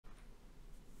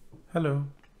Hello,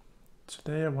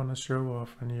 today I want to show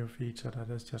off a new feature that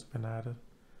has just been added.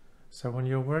 So when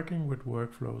you're working with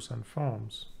workflows and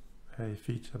forms, a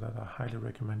feature that I highly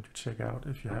recommend you check out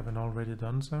if you haven't already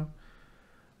done so,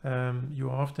 you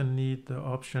often need the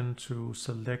option to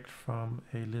select from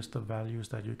a list of values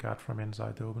that you got from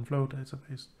inside the OpenFlow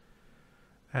database.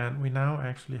 And we now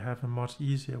actually have a much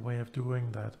easier way of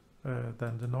doing that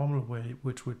than the normal way,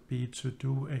 which would be to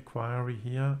do a query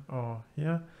here or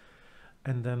here,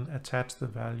 and then attach the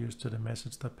values to the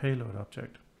message.payload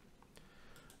object.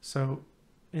 So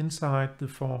inside the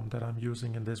form that I'm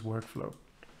using in this workflow,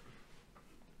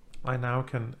 I now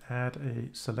can add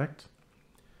a select,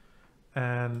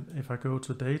 and if I go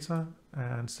to data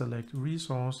and select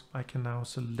resource, I can now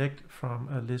select from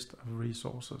a list of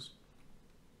resources.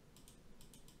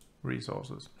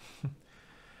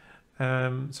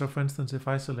 So for instance, if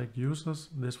I select users,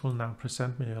 this will now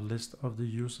present me a list of the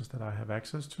users that I have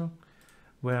access to.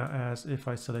 Whereas if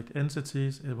I select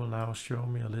entities, it will now show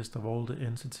me a list of all the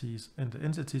entities in the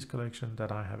entities collection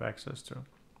that I have access to.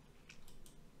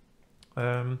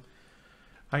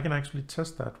 I can actually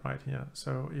test that right here.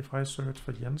 So if I search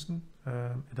for Jensen,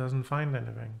 it doesn't find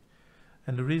anything.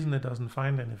 And the reason it doesn't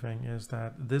find anything is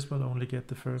that this will only get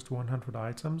the first 100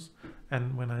 items.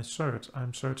 And when I search,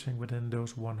 I'm searching within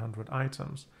those 100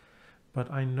 items. But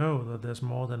I know that there's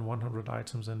more than 100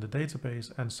 items in the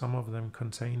database, and some of them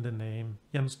contain the name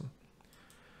Jensen.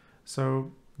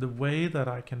 So the way that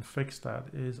I can fix that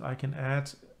is I can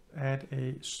add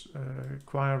a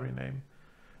query name.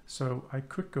 So I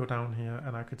could go down here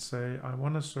and I could say I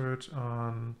want to search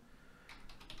on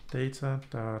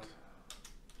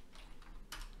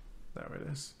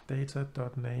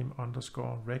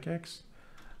data.name_regex.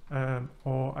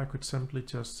 Or I could simply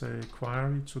just say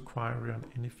query to query on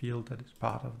any field that is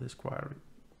part of this query.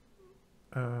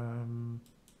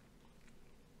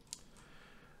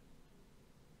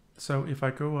 So if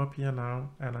I go up here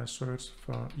now and I search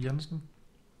for Jensen,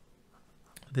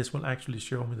 this will actually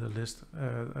show me the list,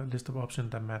 a list of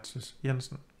options that matches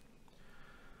Jensen.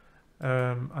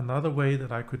 Another way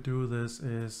that I could do this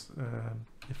is,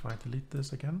 if I delete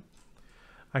this again,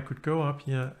 I could go up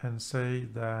here and say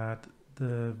that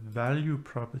the value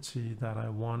property that I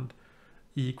want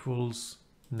equals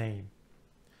name.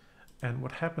 And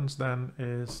what happens then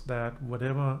is that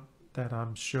whatever that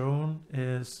I'm shown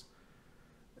is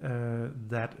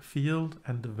that field,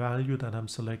 and the value that I'm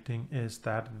selecting is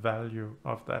that value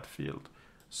of that field.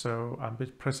 So I'm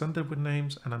presented with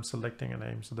names and I'm selecting a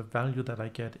name. So the value that I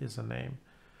get is a name.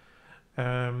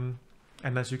 And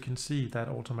as you can see, that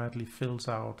automatically fills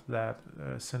out that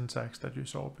syntax that you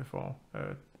saw before.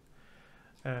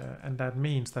 And that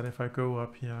means that if I go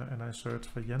up here and I search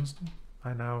for Jensen,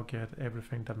 I now get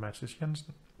everything that matches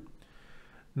Jensen.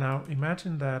 Now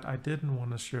imagine that I didn't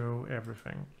want to show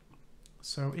everything.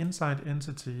 So inside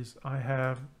entities, I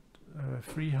have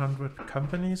 300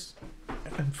 companies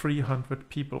and 300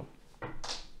 people.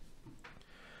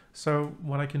 So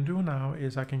what I can do now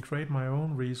is I can create my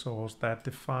own resource that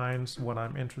defines what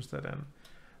I'm interested in.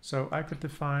 So I could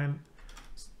define,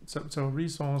 so a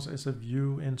resource is a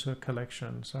view into a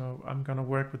collection. So I'm going to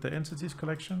work with the entities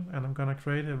collection, and I'm going to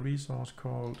create a resource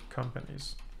called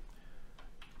companies.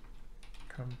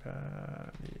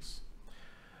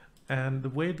 And the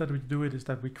way that we do it is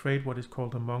that we create what is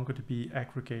called a MongoDB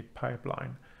aggregate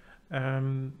pipeline.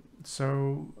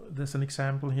 So there's an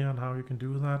example here on how you can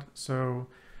do that. So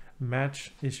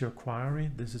match is your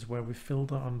query. This is where we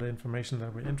filter on the information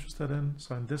that we're interested in.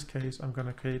 So in this case, I'm going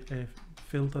to create a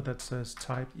filter that says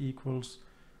type equals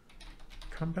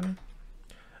company.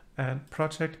 And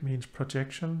project means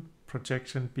projection.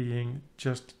 Projection being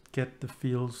just get the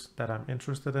fields that I'm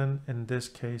interested in this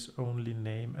case, only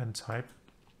name and type.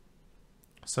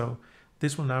 So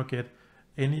this will now get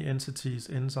any entities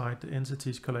inside the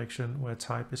entities collection where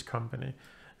type is company,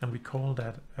 and we call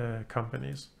that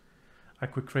companies. I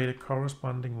could create a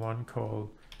corresponding one called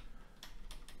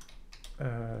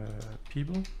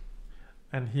people,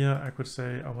 and here I could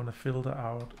say I want to filter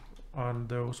out on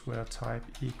those where type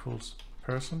equals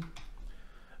person,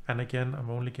 and again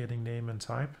I'm only getting name and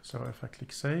type. So if I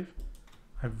click save,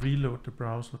 I reload the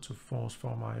browser to force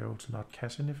form.io to not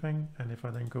cache anything, and if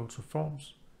I then go to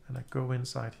forms and I go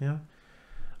inside here,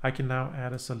 I can now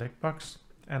add a select box,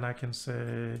 and I can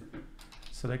say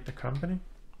select a company,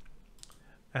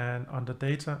 and under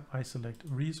data I select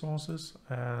resources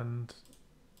and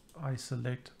I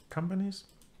select companies,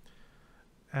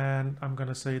 and I'm going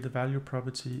to say the value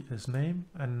property is name.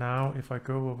 And now if I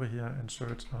go over here and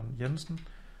search on Jensen,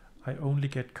 I only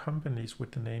get companies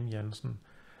with the name Jensen.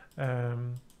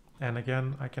 And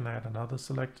again, I can add another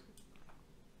select.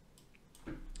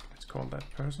 Let's call that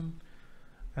person.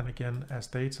 And again, as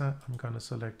data, I'm going to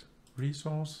select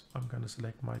resource. I'm going to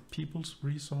select my people's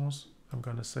resource. I'm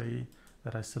going to say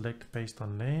that I select based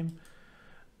on name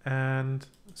and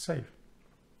save.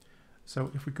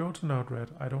 So if we go to Node-RED,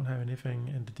 I don't have anything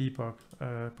in the debug,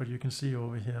 but you can see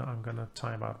over here, I'm going to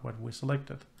time out what we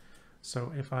selected.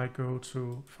 So if I go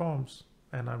to forms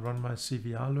and I run my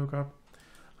CVR lookup,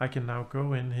 I can now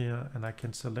go in here and I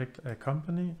can select a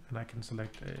company and I can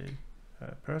select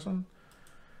a person,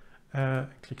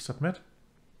 click submit,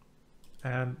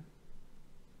 and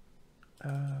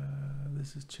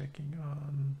this is checking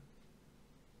on,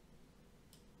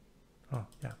 oh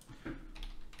yeah,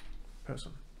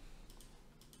 person.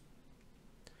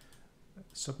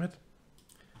 Submit,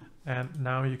 and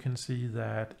now you can see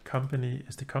that company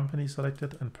is the company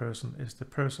selected and person is the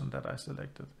person that I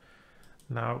selected.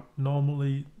 Now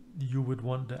normally you would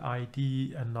want the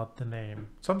ID and not the name.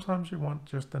 Sometimes you want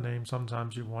just the name,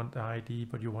 sometimes you want the ID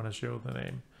but you want to show the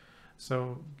name.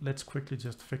 So let's quickly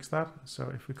just fix that.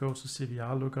 So if we go to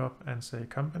CVR lookup and say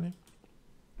company,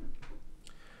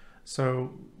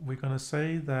 so we're going to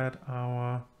say that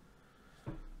our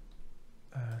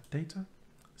data,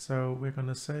 so we're going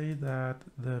to say that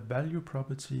the value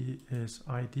property is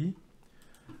ID,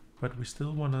 but we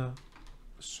still want to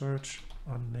search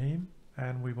on name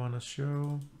and we want to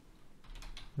show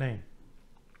name.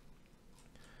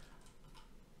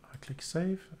 I click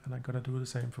save and I'm going to do the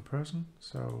same for person.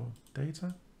 So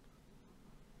data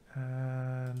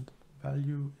and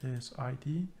value is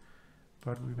ID,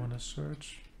 but we want to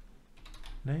search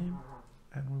name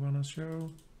and we want to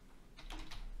show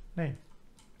name.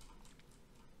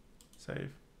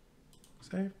 Save,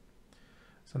 save.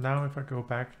 So now if I go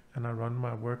back and I run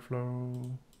my workflow,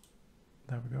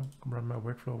 there we go, run my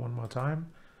workflow one more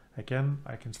time. Again,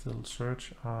 I can still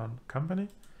search on company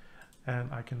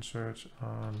and I can search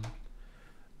on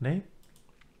name.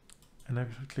 And if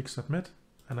I click submit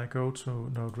and I go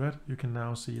to Node-RED, you can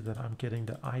now see that I'm getting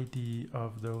the ID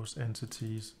of those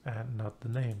entities and not the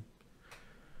name.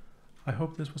 I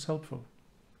hope this was helpful.